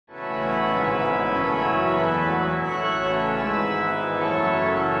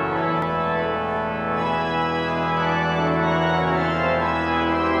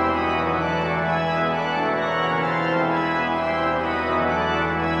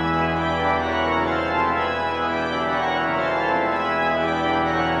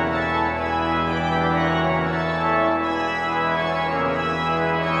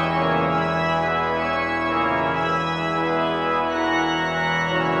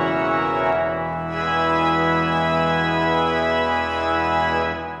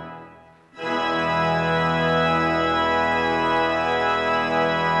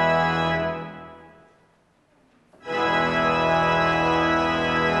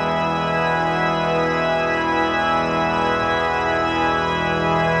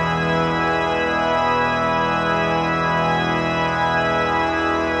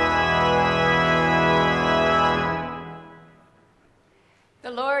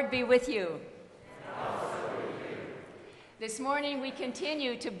Lord be with you. This morning we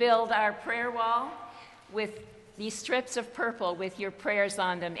continue to build our prayer wall with these strips of purple with your prayers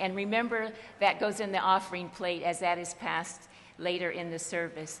on them. And remember, that goes in the offering plate as that is passed later in the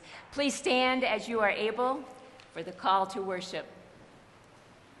service. Please stand as you are able for the call to worship.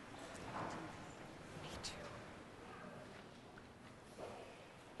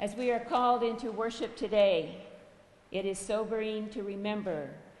 As we are called into worship today, it is sobering to remember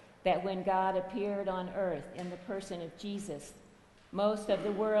that when God appeared on earth in the person of Jesus, most of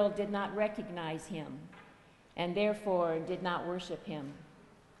the world did not recognize him and therefore did not worship him.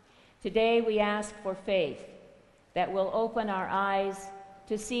 Today we ask for faith that will open our eyes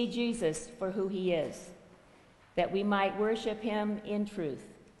to see Jesus for who he is, that we might worship him in truth.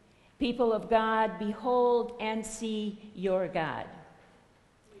 People of God, behold and see your God.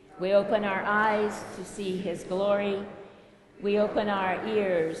 We open our eyes to see his glory. We open our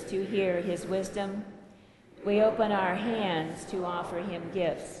ears to hear his wisdom. We open our hands to offer him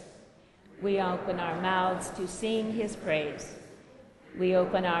gifts. We open our mouths to sing his praise. We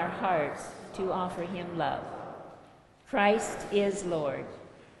open our hearts to offer him love. Christ is Lord.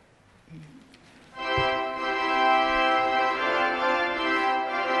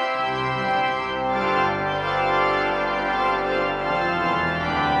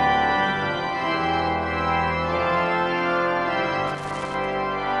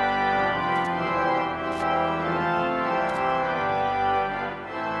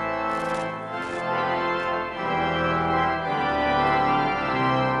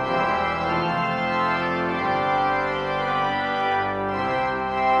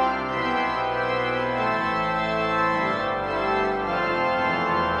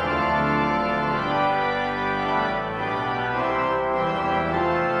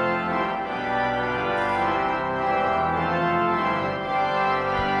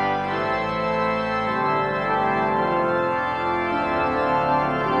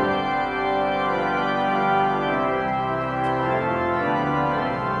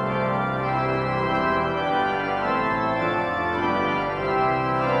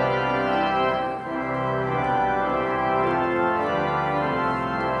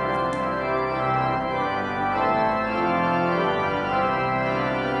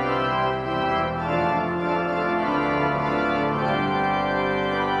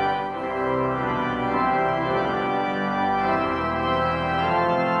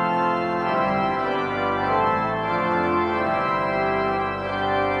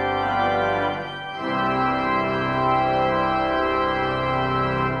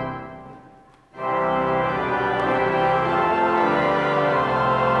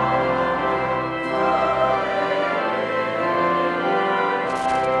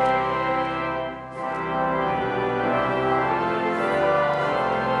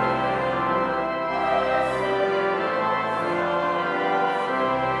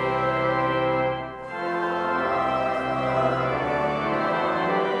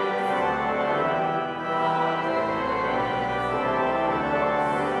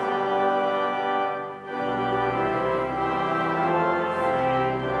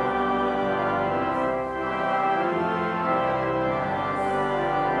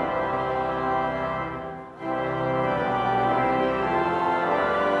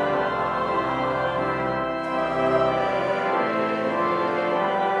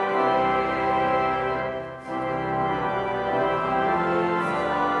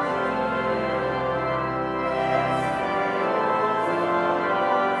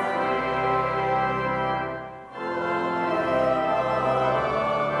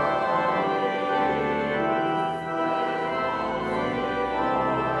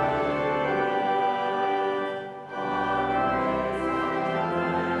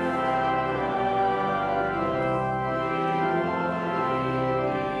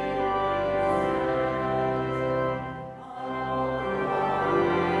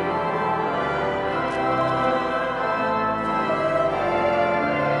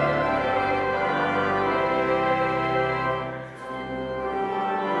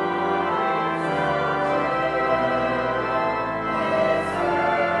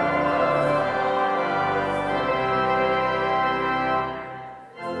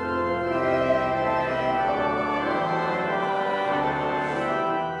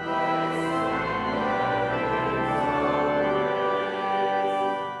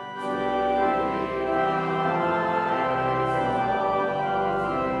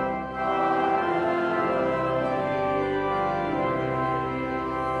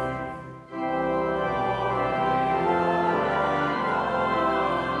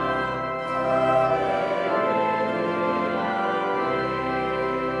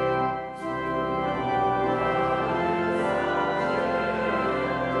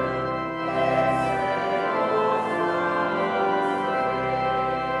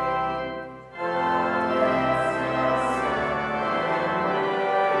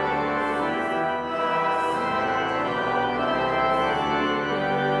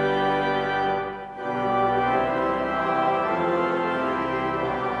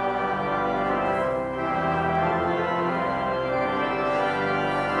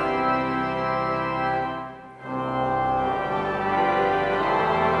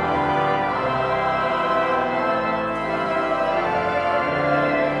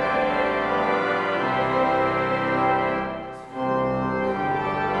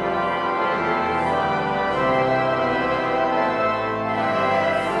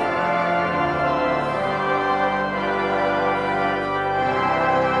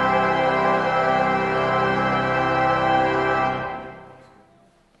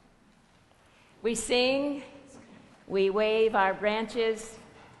 We sing, we wave our branches,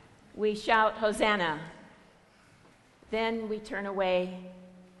 we shout Hosanna. Then we turn away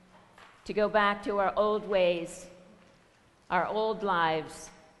to go back to our old ways, our old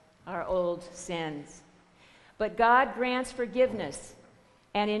lives, our old sins. But God grants forgiveness,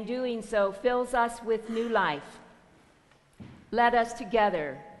 and in doing so fills us with new life. Let us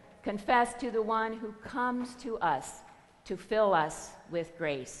together confess to the one who comes to us to fill us with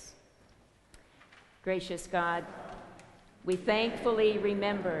grace. Gracious God, we thankfully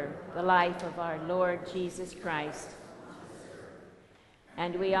remember the life of our Lord Jesus Christ.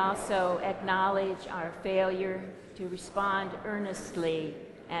 And we also acknowledge our failure to respond earnestly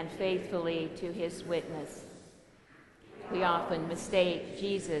and faithfully to his witness. We often mistake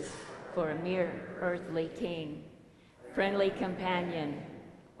Jesus for a mere earthly king, friendly companion,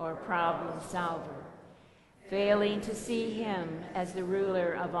 or problem solver, failing to see him as the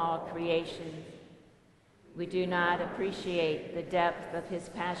ruler of all creation. We do not appreciate the depth of his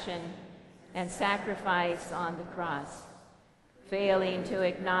passion and sacrifice on the cross, failing to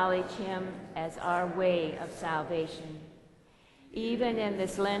acknowledge him as our way of salvation. Even in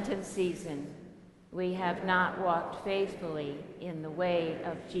this Lenten season, we have not walked faithfully in the way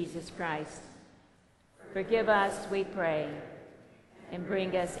of Jesus Christ. Forgive us, we pray, and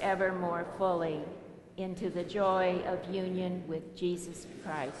bring us ever more fully into the joy of union with Jesus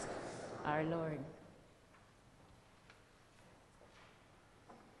Christ, our Lord.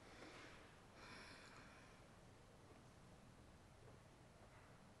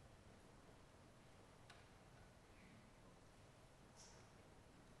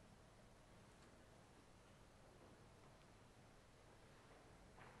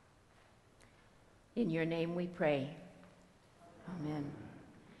 In your name we pray. Amen.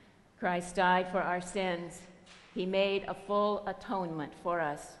 Christ died for our sins. He made a full atonement for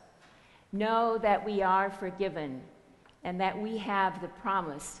us. Know that we are forgiven and that we have the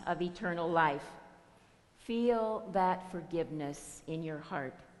promise of eternal life. Feel that forgiveness in your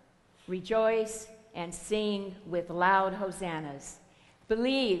heart. Rejoice and sing with loud hosannas.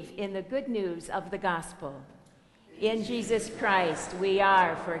 Believe in the good news of the gospel. In Jesus Christ we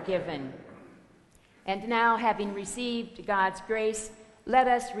are forgiven. And now, having received God's grace, let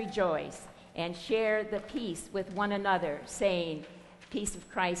us rejoice and share the peace with one another, saying, "Peace of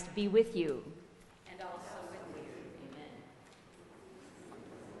Christ be with you." And also with you. Amen.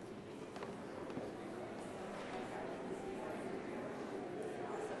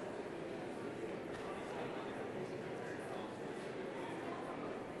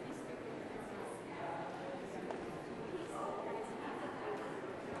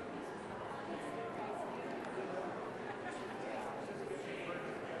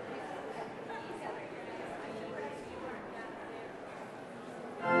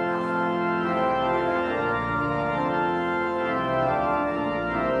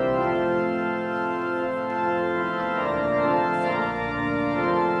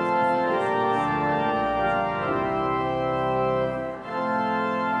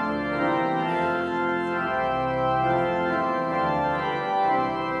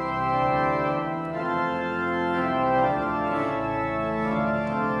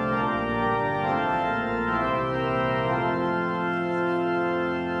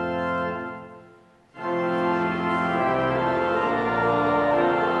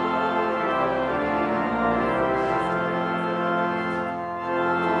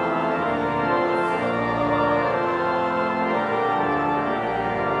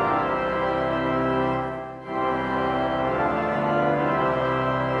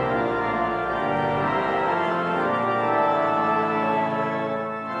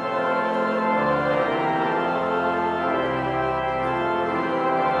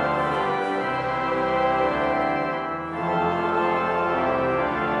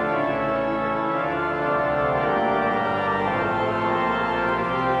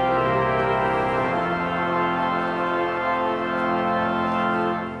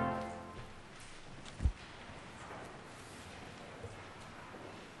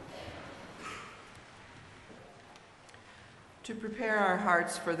 To prepare our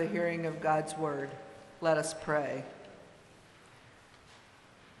hearts for the hearing of God's word, let us pray.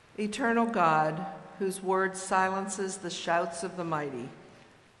 Eternal God, whose word silences the shouts of the mighty,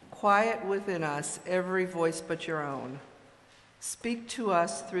 quiet within us every voice but your own. Speak to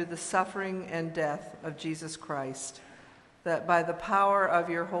us through the suffering and death of Jesus Christ, that by the power of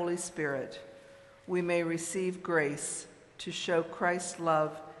your Holy Spirit, we may receive grace to show Christ's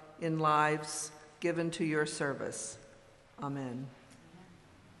love in lives given to your service. Amen.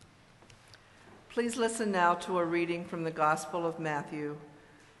 Please listen now to a reading from the Gospel of Matthew,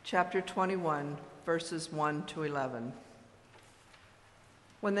 chapter 21, verses 1 to 11.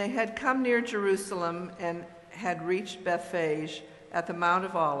 When they had come near Jerusalem and had reached Bethphage at the Mount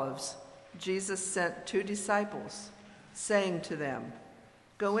of Olives, Jesus sent 2 disciples, saying to them,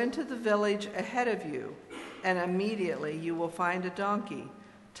 "Go into the village ahead of you, and immediately you will find a donkey,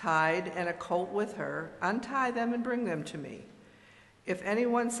 tied and a colt with her. Untie them and bring them to me. If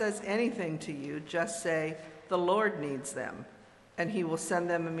anyone says anything to you, just say, 'The Lord needs them,' and he will send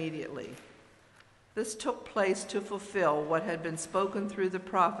them immediately." This took place to fulfill what had been spoken through the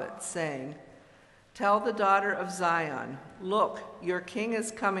prophet, saying, "Tell the daughter of Zion, look, your king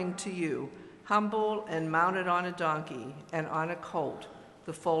is coming to you, humble and mounted on a donkey, and on a colt,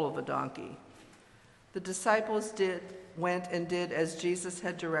 the foal of a donkey." The disciples went and did as Jesus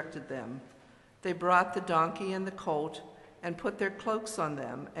had directed them. They brought the donkey and the colt and put their cloaks on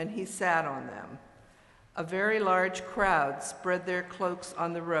them, and he sat on them. A very large crowd spread their cloaks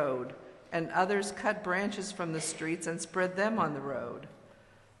on the road, and others cut branches from the streets and spread them on the road.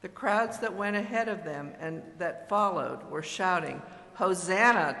 The crowds that went ahead of them and that followed were shouting,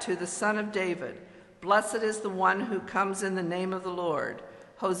 "Hosanna to the Son of David! Blessed is the one who comes in the name of the Lord!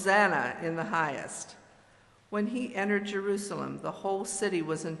 Hosanna in the highest!" When he entered Jerusalem, the whole city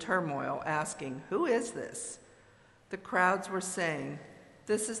was in turmoil, asking, "Who is this?" The crowds were saying,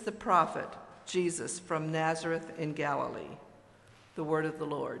 "This is the prophet, Jesus from Nazareth in Galilee." The word of the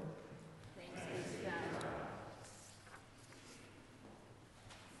Lord.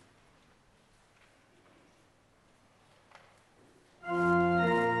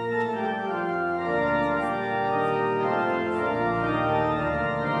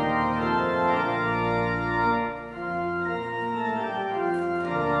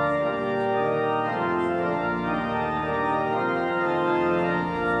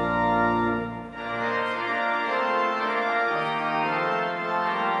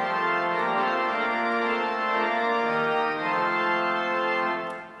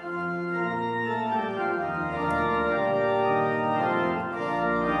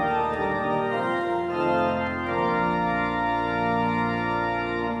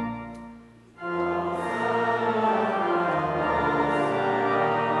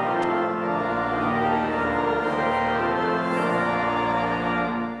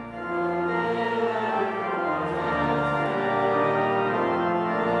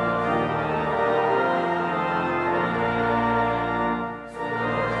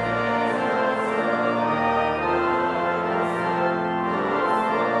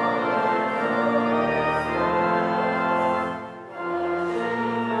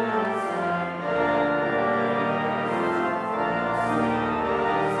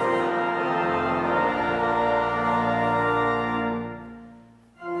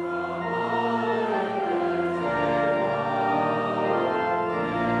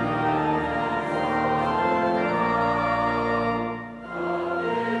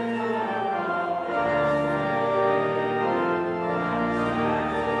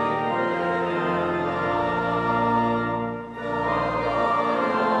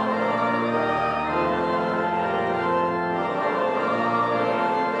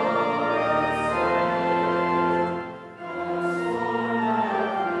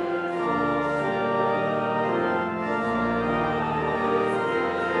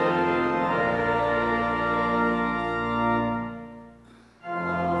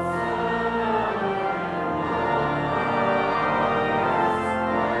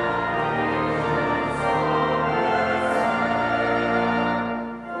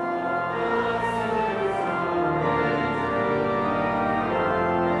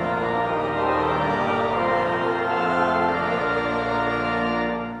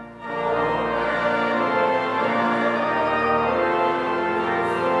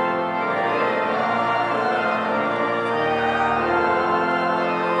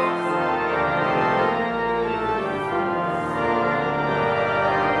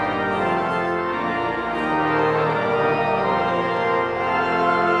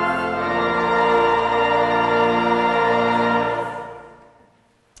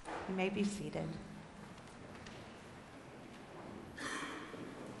 Be seated.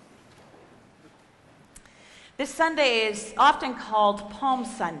 This Sunday is often called Palm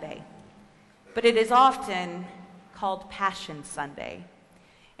Sunday, but it is often called Passion Sunday.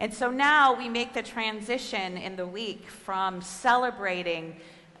 And so now we make the transition in the week from celebrating,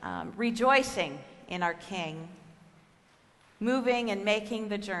 rejoicing in our King, moving and making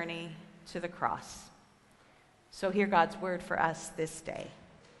the journey to the cross. So hear God's word for us this day.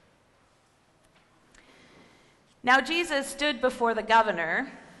 Now Jesus stood before the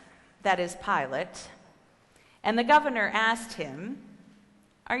governor, that is Pilate, and the governor asked him,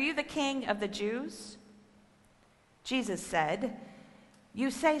 "Are you the king of the Jews?" Jesus said,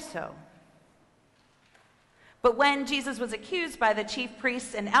 "You say so." But when Jesus was accused by the chief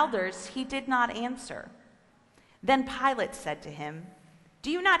priests and elders, he did not answer. Then Pilate said to him, "Do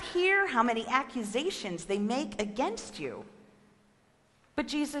you not hear how many accusations they make against you?" But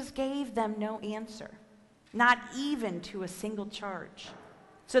Jesus gave them no answer, not even to a single charge,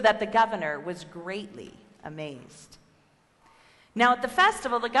 so that the governor was greatly amazed. Now at the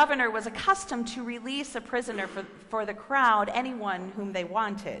festival, the governor was accustomed to release a prisoner for the crowd, anyone whom they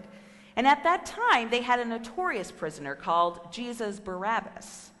wanted. And at that time, they had a notorious prisoner called Jesus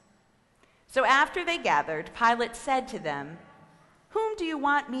Barabbas. So after they gathered, Pilate said to them, "Whom do you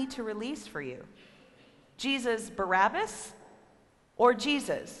want me to release for you? Jesus Barabbas or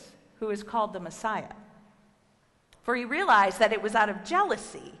Jesus, who is called the Messiah?" For he realized that it was out of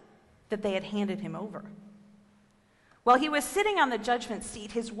jealousy that they had handed him over. While he was sitting on the judgment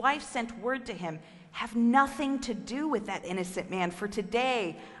seat, his wife sent word to him, "Have nothing to do with that innocent man, for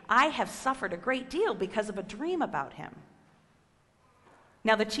today I have suffered a great deal because of a dream about him."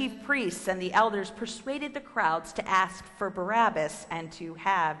 Now the chief priests and the elders persuaded the crowds to ask for Barabbas and to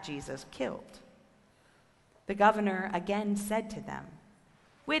have Jesus killed. The governor again said to them,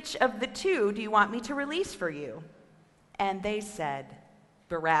 "Which of the two do you want me to release for you?" And they said,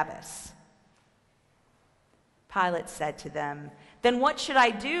 "Barabbas." Pilate said to them, "Then what should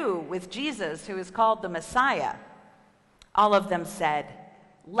I do with Jesus, who is called the Messiah?" All of them said,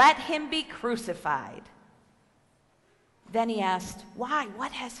 "Let him be crucified." Then he asked, "Why?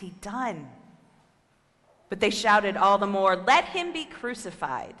 What has he done?" But they shouted all the more, "Let him be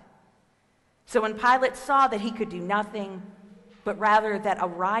crucified." So when Pilate saw that he could do nothing, but rather that a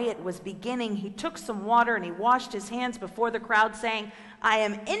riot was beginning, he took some water and he washed his hands before the crowd, saying, "I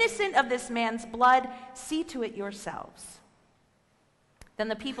am innocent of this man's blood. See to it yourselves." Then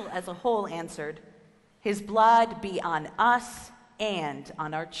the people as a whole answered, "His blood be on us and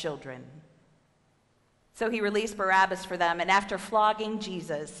on our children." So he released Barabbas for them, and after flogging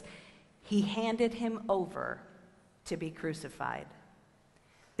Jesus, he handed him over to be crucified.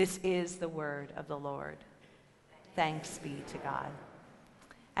 This is the word of the Lord. Thanks be to God.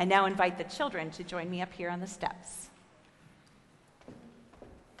 I now invite the children to join me up here on the steps.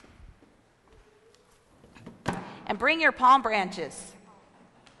 And bring your palm branches.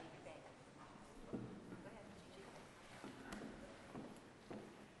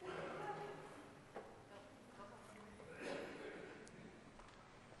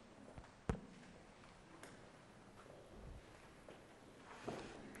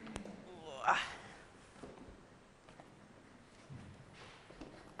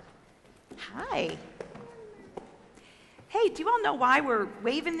 Hi. Hey, do you all know why we're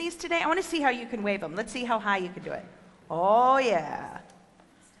waving these today? I want to see how you can wave them. Let's see how high you can do it. Oh, yeah.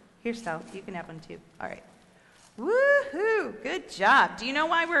 Here, Stel, you can have one too. All right. Woohoo! Good job. Do you know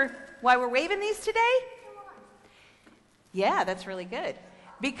why we're waving these today? Yeah, that's really good.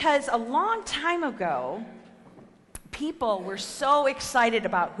 Because a long time ago, people were so excited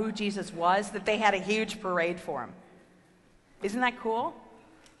about who Jesus was that they had a huge parade for him. Isn't that cool?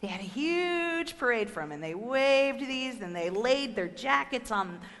 They had a huge parade for him, and they waved these, and they laid their jackets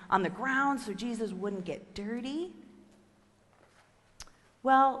on the ground so Jesus wouldn't get dirty.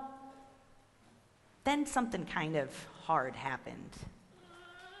 Well, then something kind of hard happened.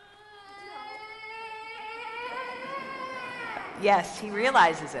 Yes, he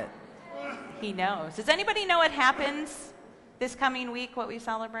realizes it. He knows. Does anybody know what happens this coming week, what we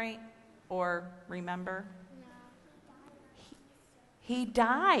celebrate or remember? He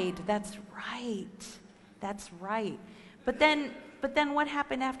died. That's right. That's right. But then what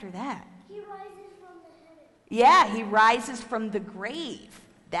happened after that? He rises from the heaven. Yeah, he rises from the grave.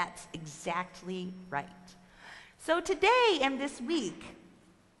 That's exactly right. So today and this week,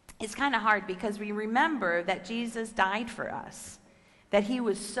 it's kind of hard because we remember that Jesus died for us, that he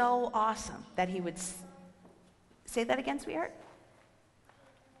was so awesome, that he would... Say that again, sweetheart?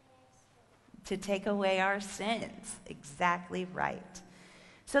 To take away our sins. Exactly right.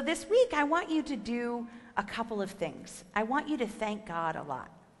 So this week, I want you to do a couple of things. I want you to thank God a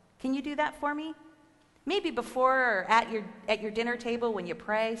lot. Can you do that for me? Maybe before or at your dinner table when you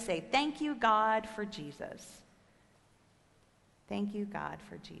pray, say, "Thank you, God, for Jesus." Thank you, God,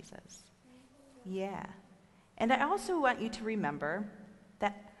 for Jesus. Yeah. And I also want you to remember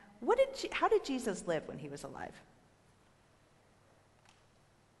that how did Jesus live when he was alive?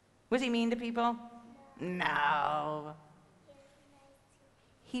 Was he mean to people? No.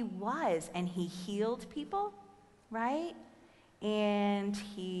 He was, and he healed people, right? And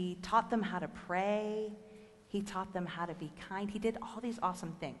he taught them how to pray. He taught them how to be kind. He did all these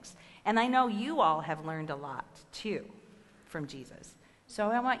awesome things. And I know you all have learned a lot, too, from Jesus. So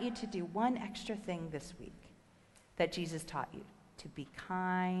I want you to do one extra thing this week that Jesus taught you, to be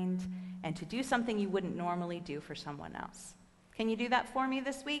kind and to do something you wouldn't normally do for someone else. Can you do that for me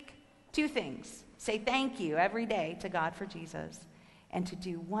this week? 2 things. Say thank you every day to God for Jesus, and to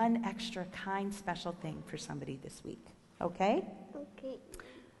do one extra kind, special thing for somebody this week. Okay? Okay.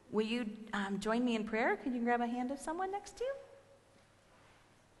 Will you join me in prayer? Can you grab a hand of someone next to you?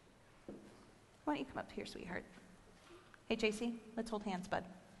 Why don't you come up here, sweetheart? Hey, JC, let's hold hands, bud.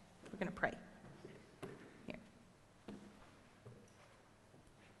 We're going to pray. Here.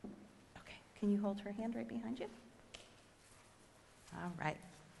 Okay, can you hold her hand right behind you? All right.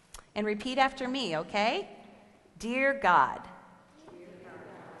 And repeat after me, okay? Dear God,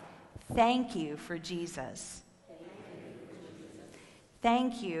 thank you for Jesus.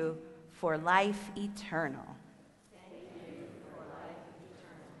 Thank you for life eternal.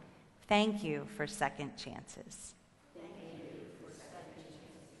 Thank you for second chances.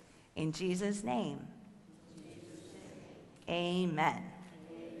 In Jesus' name, amen.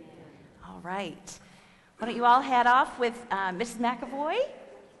 All right. Why don't you all head off with Mrs. McAvoy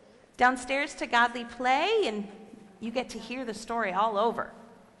downstairs to Godly Play, and you get to hear the story all over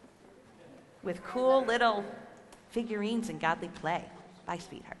with cool little figurines and Godly Play. Bye,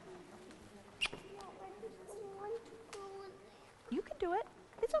 sweetheart. You can do it.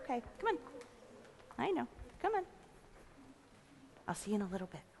 It's okay. Come on. I know. Come on. I'll see you in a little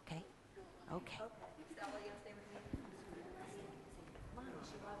bit, okay? Okay.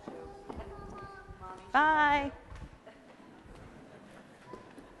 Bye.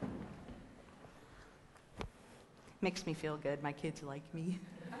 Makes me feel good. My kids like me.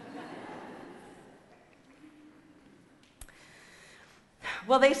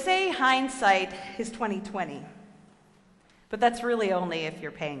 Well, they say hindsight is 20/20, but that's really only if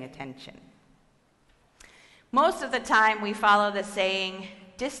you're paying attention. Most of the time, we follow the saying,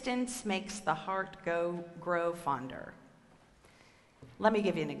 distance makes the heart grow fonder. Let me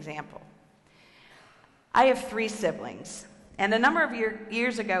give you an example. I have 3 siblings, and a number of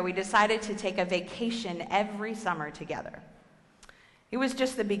years ago, we decided to take a vacation every summer together. It was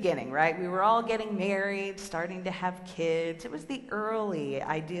just the beginning, right? We were all getting married, starting to have kids. It was the early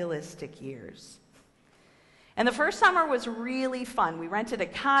idealistic years. And the first summer was really fun. We rented a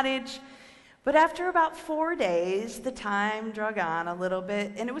cottage, but after about 4 days, the time drug on a little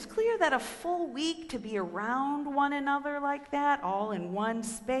bit, and it was clear that a full week to be around one another like that, all in one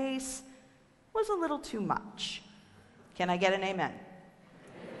space, was a little too much. Can I get an amen?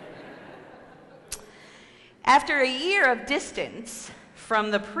 After a year of distance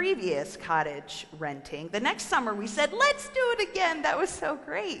from the previous cottage renting, the next summer we said, let's do it again. That was so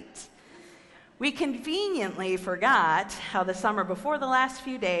great. We conveniently forgot how the summer before the last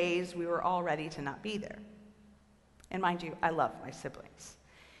few days, we were all ready to not be there. And mind you, I love my siblings.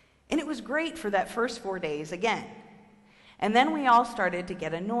 And it was great for that first 4 days again. And then we all started to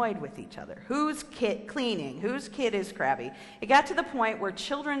get annoyed with each other. Who's cleaning? Whose kid is crabby? It got to the point where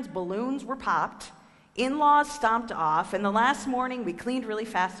children's balloons were popped, in-laws stomped off, and the last morning we cleaned really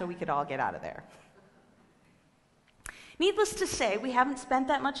fast so we could all get out of there. Needless to say, we haven't spent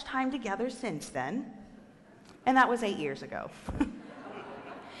that much time together since then, and that was 8 years ago.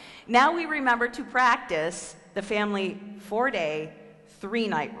 Now we remember to practice the family 4-day,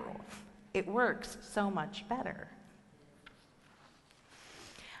 3-night rule. It works so much better.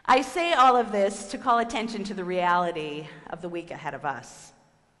 I say all of this to call attention to the reality of the week ahead of us.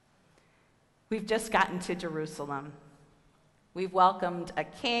 We've just gotten to Jerusalem. We've welcomed a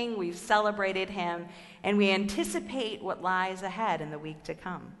king, we've celebrated him, and we anticipate what lies ahead in the week to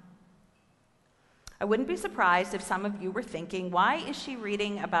come. I wouldn't be surprised if some of you were thinking, why is she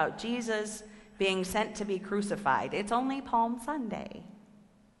reading about Jesus being sent to be crucified? It's only Palm Sunday.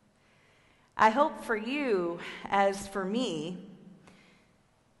 I hope for you, as for me,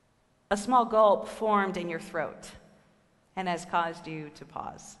 a small gulp formed in your throat and has caused you to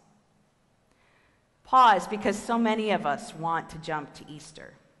pause. Pause because so many of us want to jump to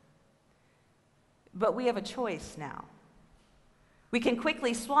Easter. But we have a choice now. We can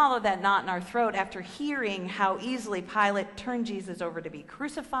quickly swallow that knot in our throat after hearing how easily Pilate turned Jesus over to be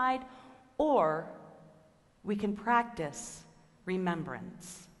crucified, or we can practice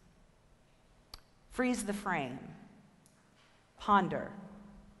remembrance. Freeze the frame. Ponder.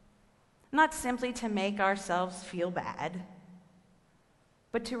 Not simply to make ourselves feel bad,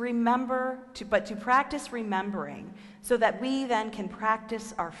 but to practice remembering so that we then can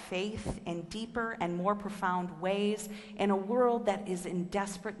practice our faith in deeper and more profound ways in a world that is in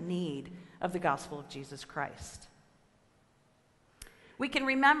desperate need of the gospel of Jesus Christ. We can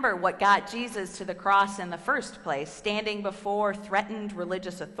remember what got Jesus to the cross in the first place, standing before threatened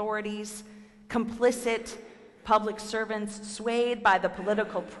religious authorities, complicit public servants swayed by the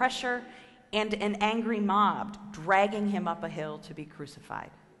political pressure, and an angry mob dragging him up a hill to be crucified.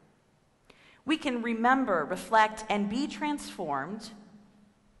 We can remember, reflect, and be transformed,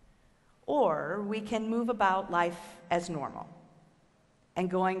 or we can move about life as normal and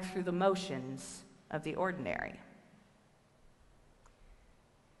going through the motions of the ordinary.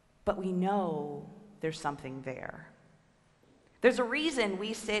 But we know there's something there. There's a reason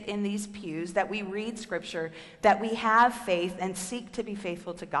we sit in these pews, that we read Scripture, that we have faith and seek to be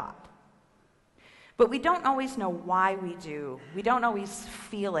faithful to God. But we don't always know why we do. We don't always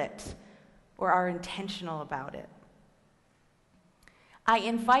feel it or are intentional about it. I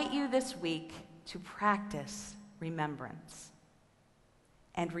invite you this week to practice remembrance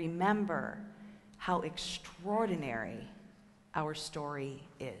and remember how extraordinary our story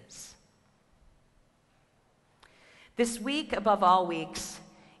is. This week, above all weeks,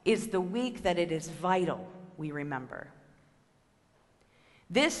 is the week that it is vital we remember.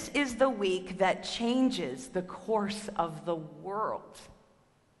 This is the week that changes the course of the world.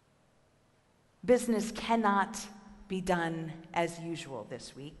 Business cannot be done as usual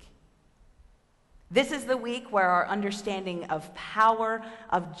this week. This is the week where our understanding of power,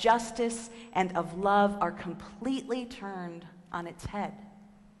 of justice, and of love are completely turned on its head.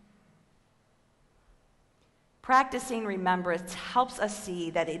 Practicing remembrance helps us see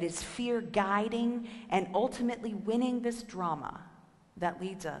that it is fear guiding and ultimately winning this drama that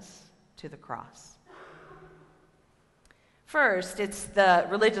leads us to the cross. First, it's the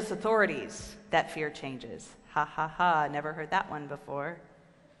religious authorities that fear changes. Ha ha ha, never heard that one before.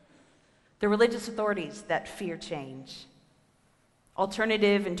 The religious authorities that fear change.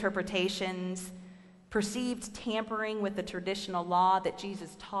 Alternative interpretations, perceived tampering with the traditional law that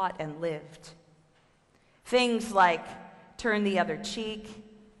Jesus taught and lived. Things like turn the other cheek,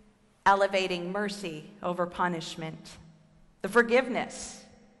 elevating mercy over punishment, the forgiveness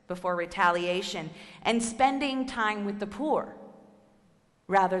before retaliation, and spending time with the poor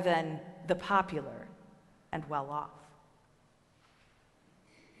rather than the popular and well-off.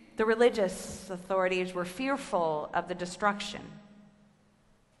 The religious authorities were fearful of the destruction,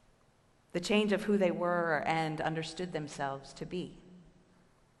 the change of who they were and understood themselves to be.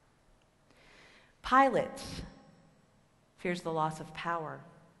 Pilate fears the loss of power,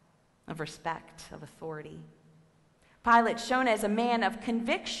 of respect, of authority. Pilate, shown as a man of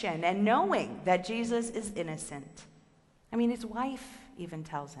conviction and knowing that Jesus is innocent. His wife even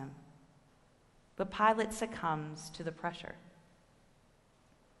tells him. But Pilate succumbs to the pressure.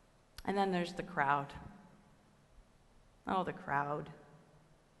 And then there's the crowd. Oh, the crowd.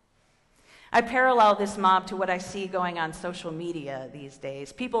 I parallel this mob to what I see going on social media these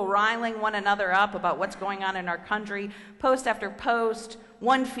days. People riling one another up about what's going on in our country, post after post,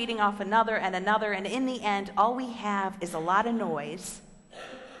 one feeding off another, and in the end, all we have is a lot of noise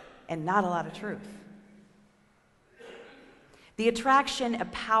and not a lot of truth. The attraction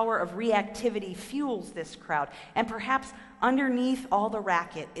and power of reactivity fuels this crowd, and perhaps underneath all the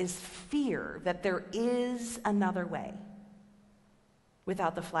racket is fear that there is another way,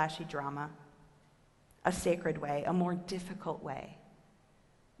 without the flashy drama, a sacred way, a more difficult way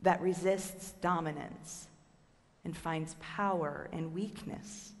that resists dominance and finds power in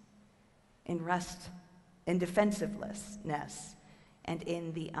weakness, in rest, in defensiveness, and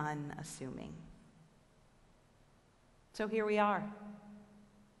in the unassuming. So here we are.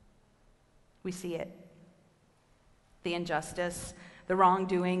 We see it. The injustice, the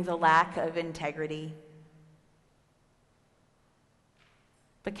wrongdoing, the lack of integrity.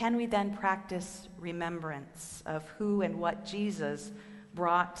 But can we then practice remembrance of who and what Jesus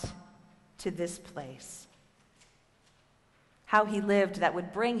brought to this place? How he lived that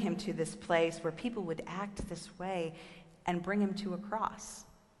would bring him to this place where people would act this way and bring him to a cross?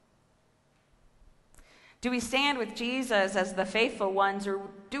 Do we stand with Jesus as the faithful ones, or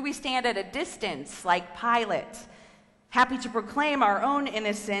do we stand at a distance like Pilate, happy to proclaim our own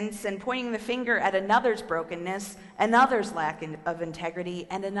innocence and pointing the finger at another's brokenness, another's lack of integrity,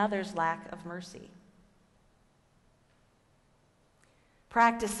 and another's lack of mercy?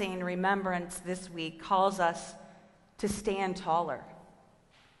 Practicing remembrance this week calls us to stand taller,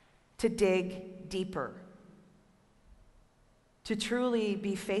 to dig deeper, to truly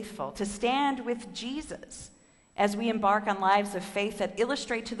be faithful, to stand with Jesus as we embark on lives of faith that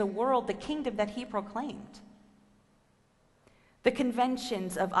illustrate to the world the kingdom that he proclaimed. The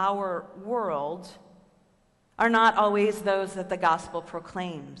conventions of our world are not always those that the gospel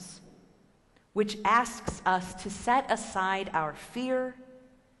proclaims. which asks us to set aside our fear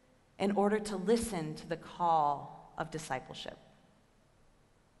in order to listen to the call of discipleship.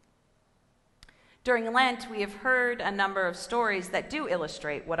 During Lent, we have heard a number of stories that do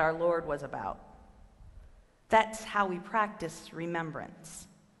illustrate what our Lord was about. That's how we practice remembrance.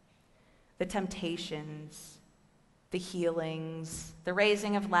 The temptations, the healings, the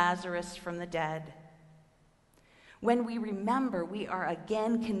raising of Lazarus from the dead. When we remember, we are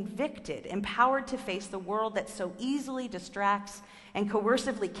again convicted, empowered to face the world that so easily distracts and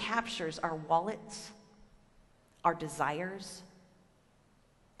coercively captures our wallets, our desires,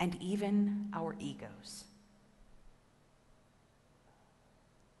 and even our egos.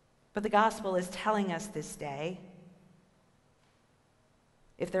 But the gospel is telling us this day,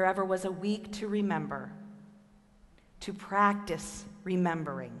 if there ever was a week to remember, to practice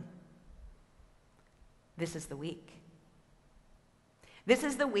remembering, this is the week. This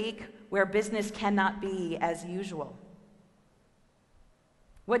is the week where business cannot be as usual.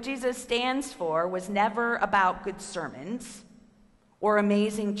 What Jesus stands for was never about good sermons or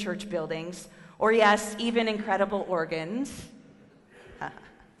amazing church buildings or, yes, even incredible organs.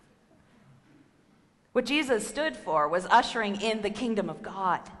 What Jesus stood for was ushering in the kingdom of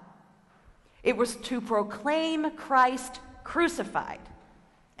God. It was to proclaim Christ crucified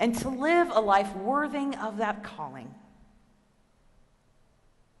and to live a life worthy of that calling.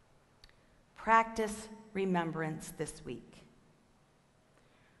 Practice remembrance this week.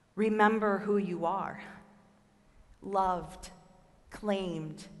 Remember who you are, loved,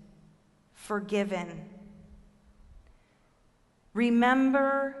 claimed, forgiven.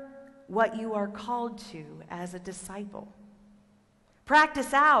 Remember what you are called to as a disciple.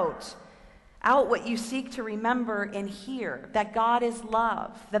 Practice out what you seek to remember and hear, that God is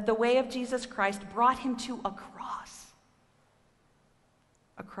love, that the way of Jesus Christ brought him to a cross,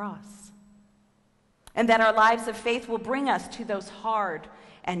 and that our lives of faith will bring us to those hard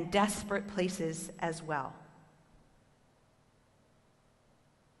and desperate places as well.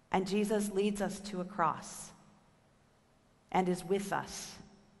 And Jesus leads us to a cross and is with us.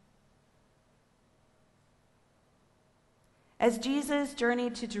 As Jesus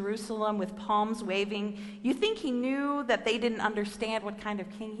journeyed to Jerusalem with palms waving, you think he knew that they didn't understand what kind of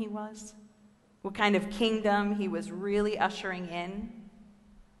king he was? What kind of kingdom he was really ushering in?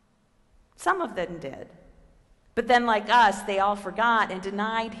 Some of them did. But then, like us, they all forgot and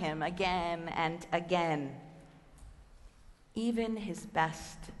denied him again and again. Even his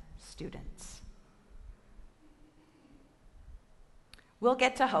best students. We'll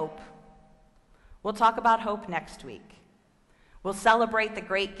get to hope. We'll talk about hope next week. We'll celebrate the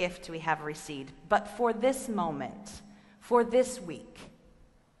great gift we have received. But for this moment, for this week,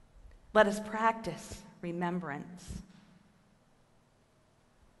 let us practice remembrance.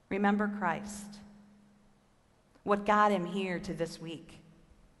 Remember Christ, what got him here to this week,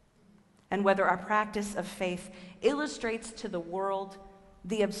 and whether our practice of faith illustrates to the world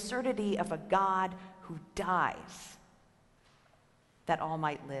the absurdity of a God who dies that all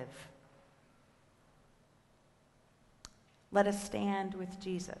might live. Let us stand with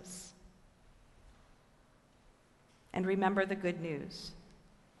Jesus and remember the good news,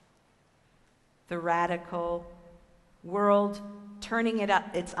 the radical, world turning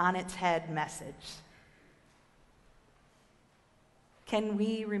it's on its head message. Can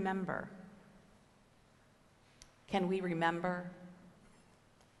we remember? Can we remember,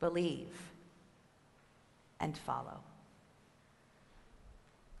 believe, and follow?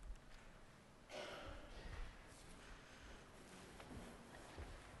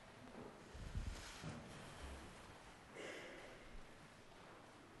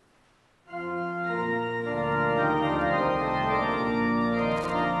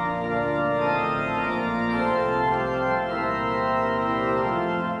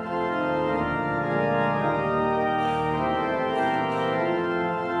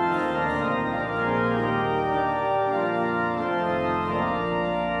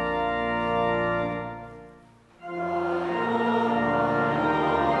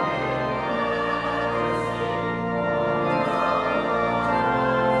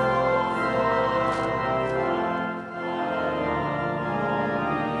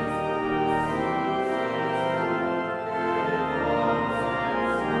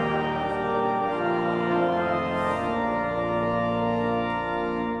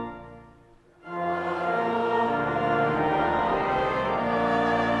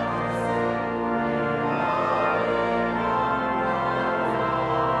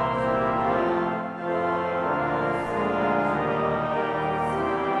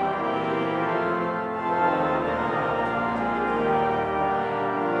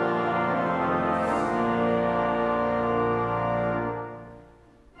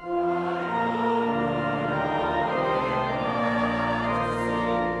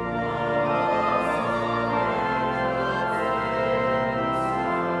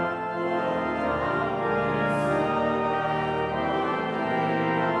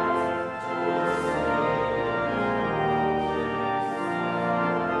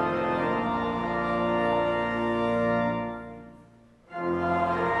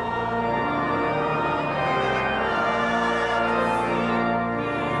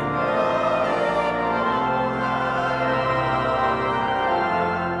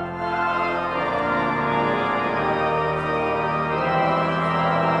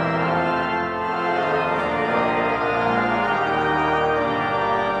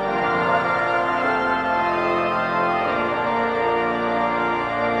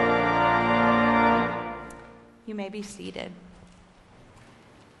 be seated.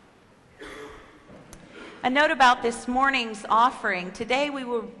 A note about this morning's offering. Today we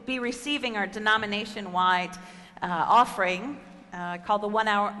will be receiving our denomination-wide offering called the 1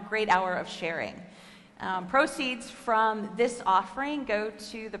 hour, Great Hour of Sharing. Proceeds from this offering go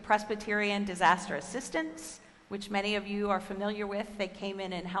to the Presbyterian Disaster Assistance, which many of you are familiar with. They came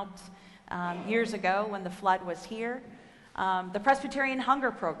in and helped years ago when the flood was here. The Presbyterian Hunger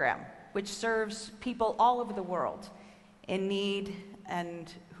Program, which serves people all over the world in need and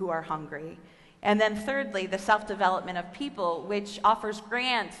who are hungry. And then thirdly, the Self-Development of People, which offers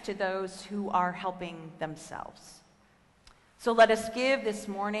grants to those who are helping themselves. So let us give this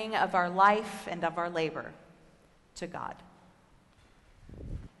morning of our life and of our labor to God.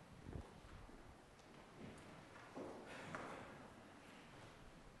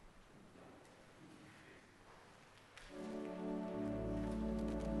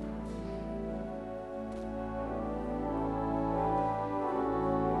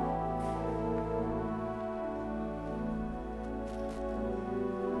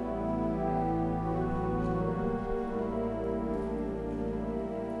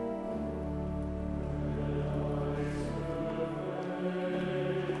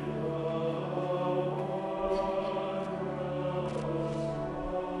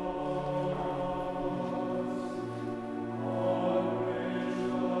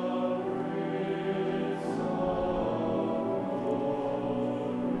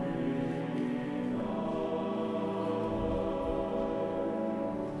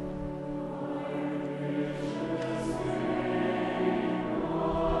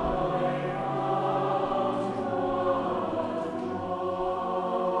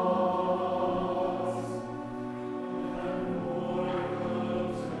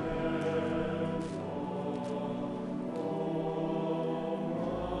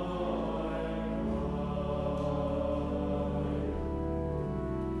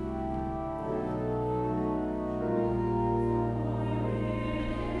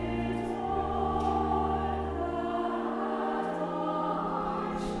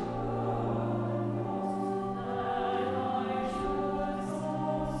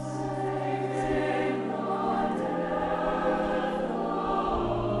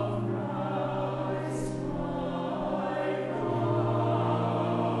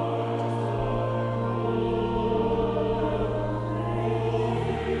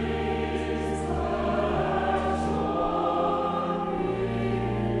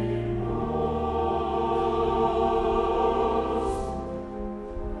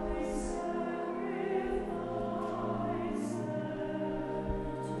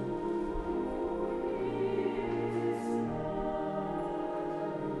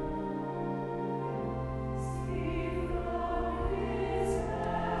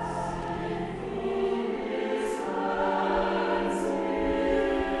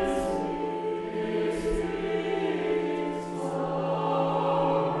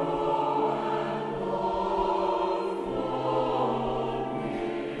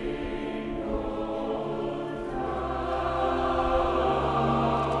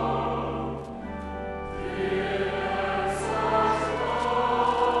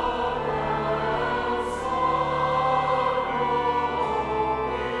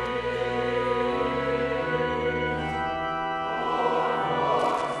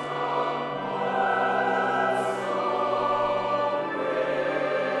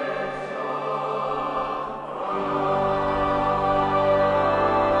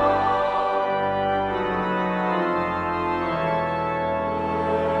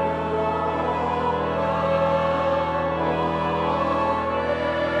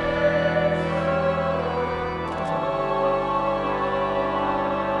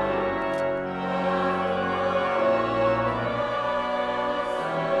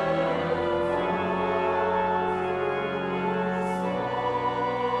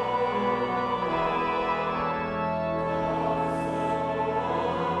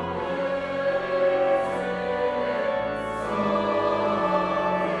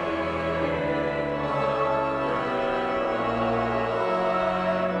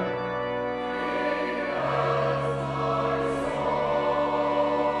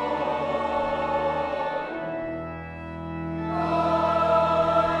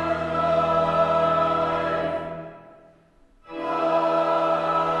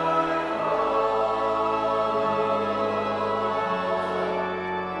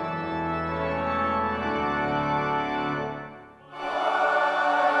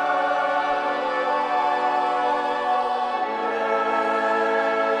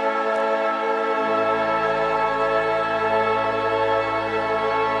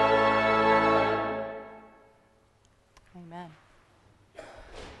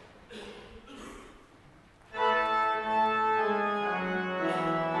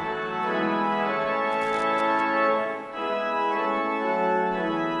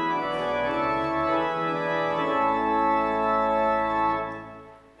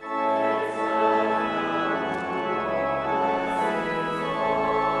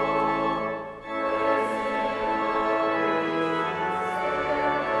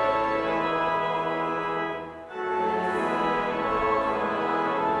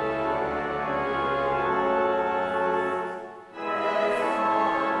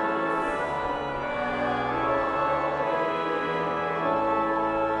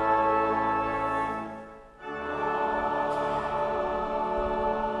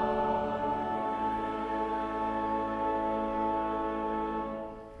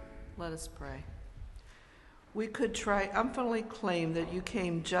 Let us pray. We could triumphantly claim that you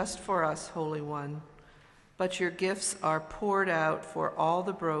came just for us, Holy One, but your gifts are poured out for all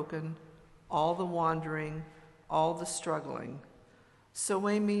the broken, all the wandering, all the struggling. So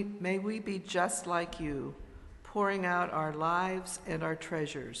may we be just like you, pouring out our lives and our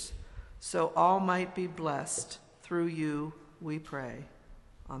treasures, so all might be blessed. Through you, we pray.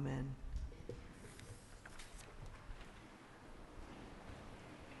 Amen.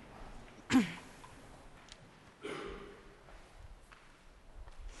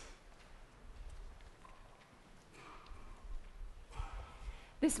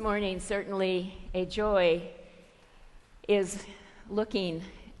 This morning, certainly a joy is looking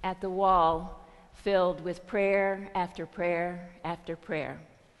at the wall filled with prayer after prayer after prayer.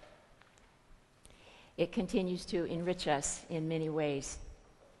 It continues to enrich us in many ways.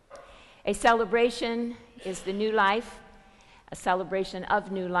 A celebration is the new life. A celebration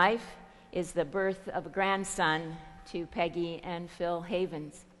of new life is the birth of a grandson to Peggy and Phil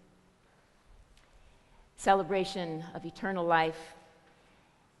Havens. Celebration of eternal life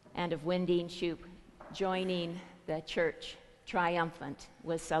and of Wendy Shoup joining the church triumphant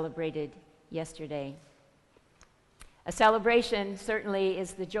was celebrated yesterday. A celebration certainly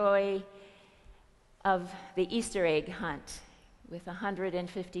is the joy of the Easter egg hunt with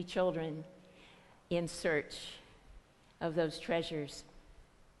 150 children in search of those treasures.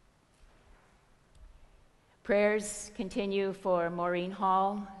 Prayers continue for Maureen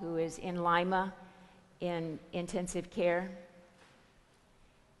Hall, who is in Lima in intensive care.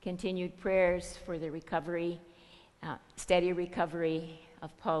 Continued prayers for the recovery, steady recovery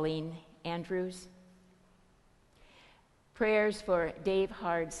of Pauline Andrews. Prayers for Dave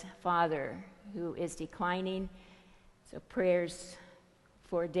Hard's father, who is declining. So prayers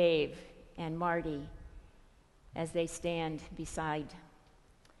for Dave and Marty as they stand beside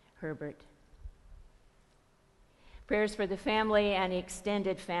Herbert. Prayers for the family and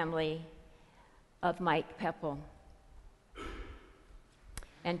extended family of Mike Peppel.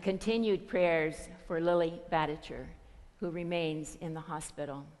 And continued prayers for Lily Badicher, who remains in the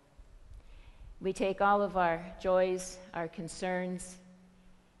hospital. We take all of our joys, our concerns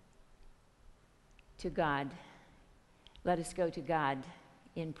to God. Let us go to God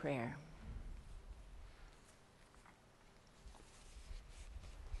in prayer.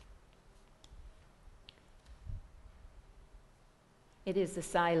 It is the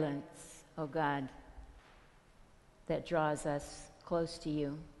silence, O God, that draws us close to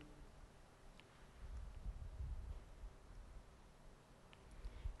you.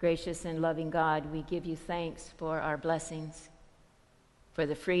 Gracious and loving God, we give you thanks for our blessings, for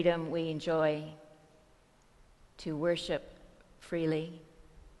the freedom we enjoy to worship freely,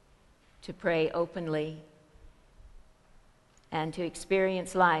 to pray openly, and to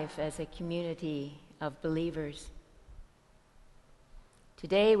experience life as a community of believers.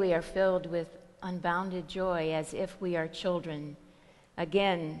 Today we are filled with unbounded joy as if we are children,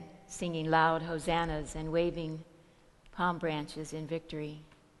 again singing loud hosannas and waving palm branches in victory.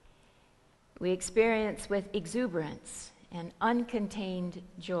 We experience with exuberance and uncontained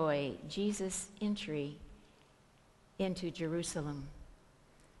joy Jesus' entry into Jerusalem.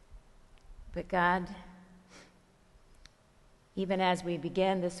 But God, even as we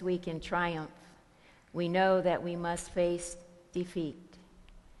begin this week in triumph, we know that we must face defeat,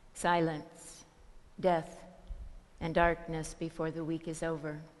 silence, death, and darkness before the week is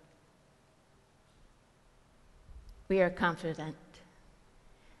over. We are confident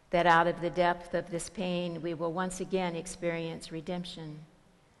that out of the depth of this pain, we will once again experience redemption,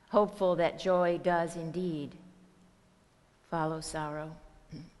 hopeful that joy does indeed follow sorrow.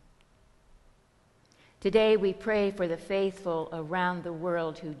 Today we pray for the faithful around the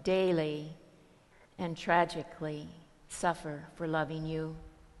world who daily and tragically suffer for loving you.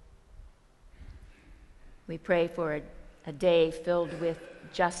 We pray for a day filled with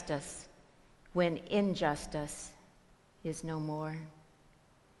justice, when injustice is no more,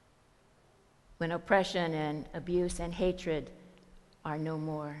 when oppression and abuse and hatred are no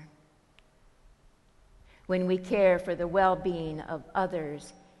more, when we care for the well-being of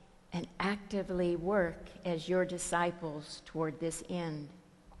others and actively work as your disciples toward this end,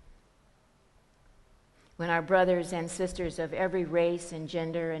 when our brothers and sisters of every race and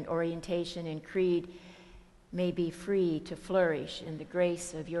gender and orientation and creed may be free to flourish in the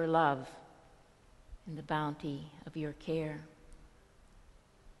grace of your love and the bounty of your care.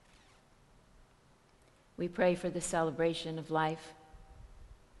 We pray for the celebration of life.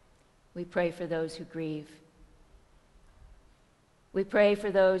 We pray for those who grieve. We pray for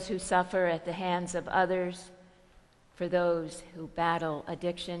those who suffer at the hands of others, for those who battle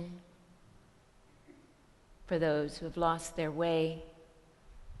addiction, for those who have lost their way.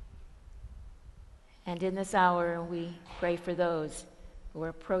 And in this hour, we pray for those who are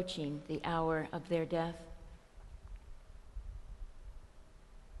approaching the hour of their death.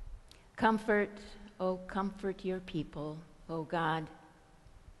 Comfort, oh, comfort your people, O God.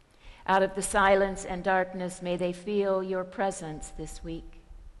 Out of the silence and darkness, may they feel your presence this week.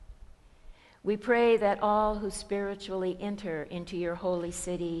 We pray that all who spiritually enter into your holy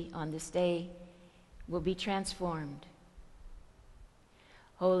city on this day will be transformed.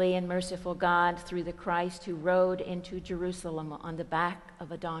 Holy and merciful God, through the Christ who rode into Jerusalem on the back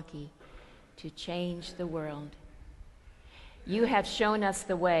of a donkey to change the world, you have shown us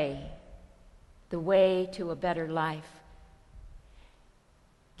the way to a better life.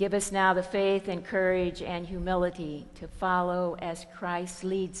 Give us now the faith and courage and humility to follow as Christ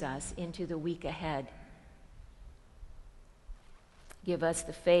leads us into the week ahead. Give us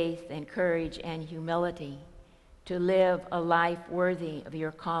the faith and courage and humility to live a life worthy of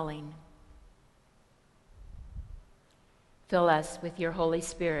your calling. Fill us with your Holy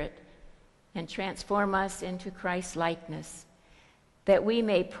Spirit and transform us into Christ's likeness, that we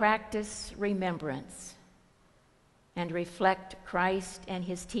may practice remembrance and reflect Christ and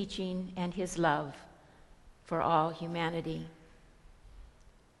his teaching and his love for all humanity.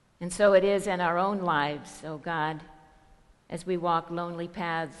 And so it is in our own lives, O God, as we walk lonely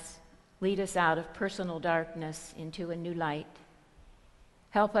paths. Lead us out of personal darkness into a new light.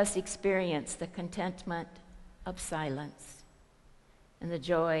 Help us experience the contentment of silence and the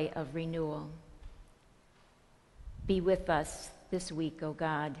joy of renewal. Be with us this week, O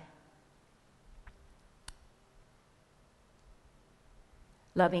God.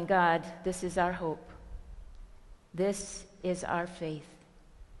 Loving God, this is our hope. This is our faith.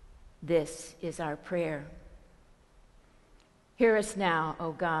 This is our prayer. Hear us now,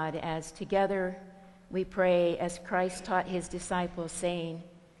 O God, as together we pray as Christ taught his disciples, saying,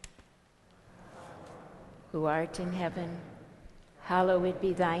 Who art in heaven, hallowed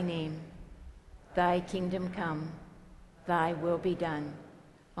be thy name. Thy kingdom come, thy will be done,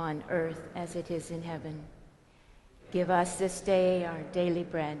 on earth as it is in heaven. Give us this day our daily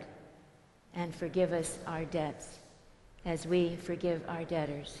bread, and forgive us our debts, as we forgive our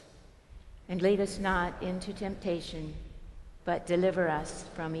debtors. And lead us not into temptation, but deliver us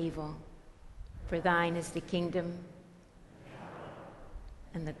from evil. For thine is the kingdom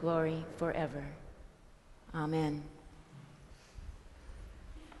and the glory forever. Amen.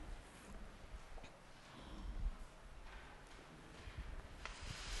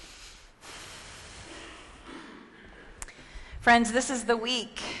 Friends, this is the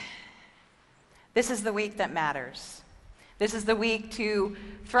week. This is the week that matters. This is the week to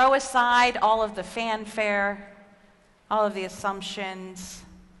throw aside all of the fanfare, all of the assumptions,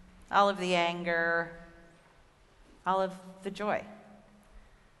 all of the anger, all of the joy.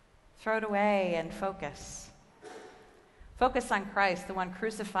 Throw it away and focus. Focus on Christ, the one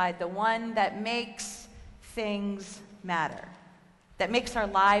crucified, the one that makes things matter, that makes our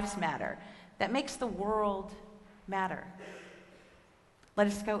lives matter, that makes the world matter. Let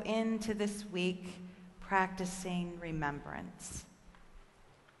us go into this week practicing remembrance.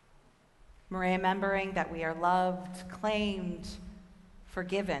 Remembering that we are loved, claimed,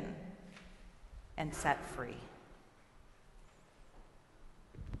 forgiven, and set free.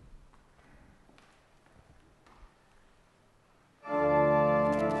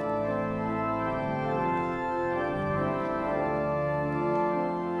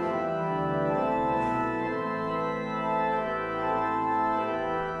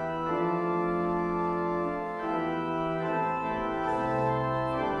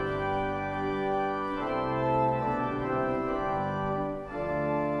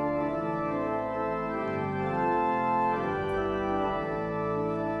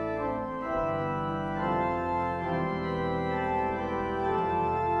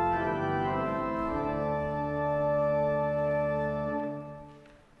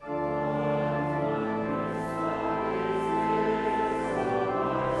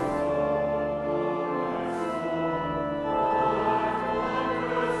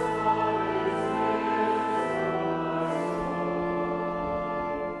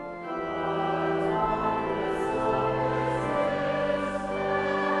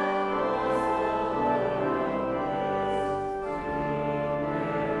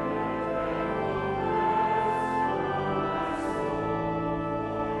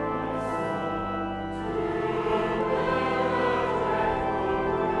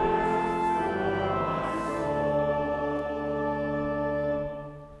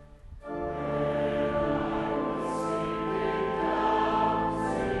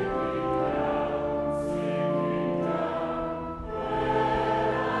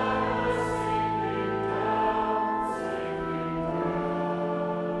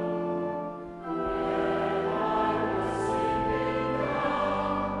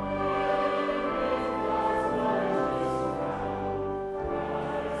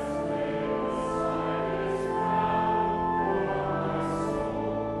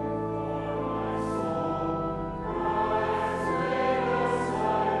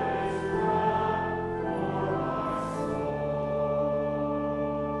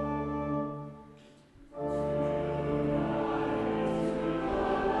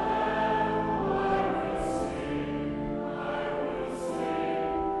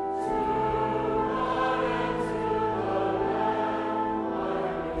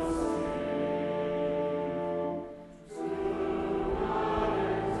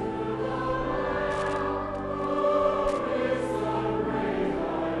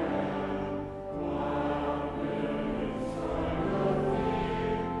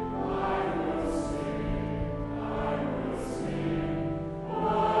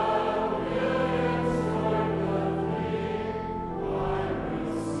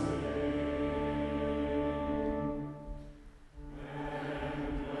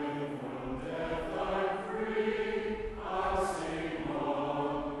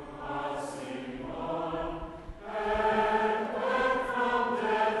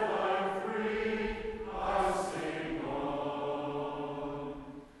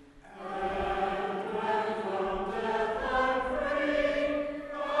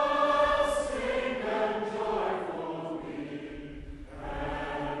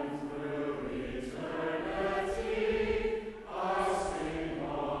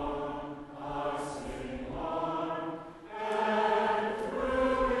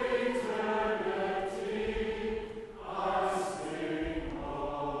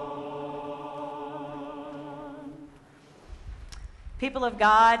 People of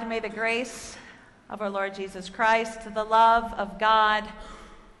God, may the grace of our Lord Jesus Christ, the love of God,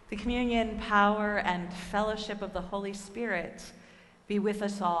 the communion, power, and fellowship of the Holy Spirit be with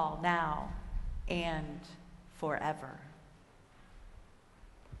us all now and forever.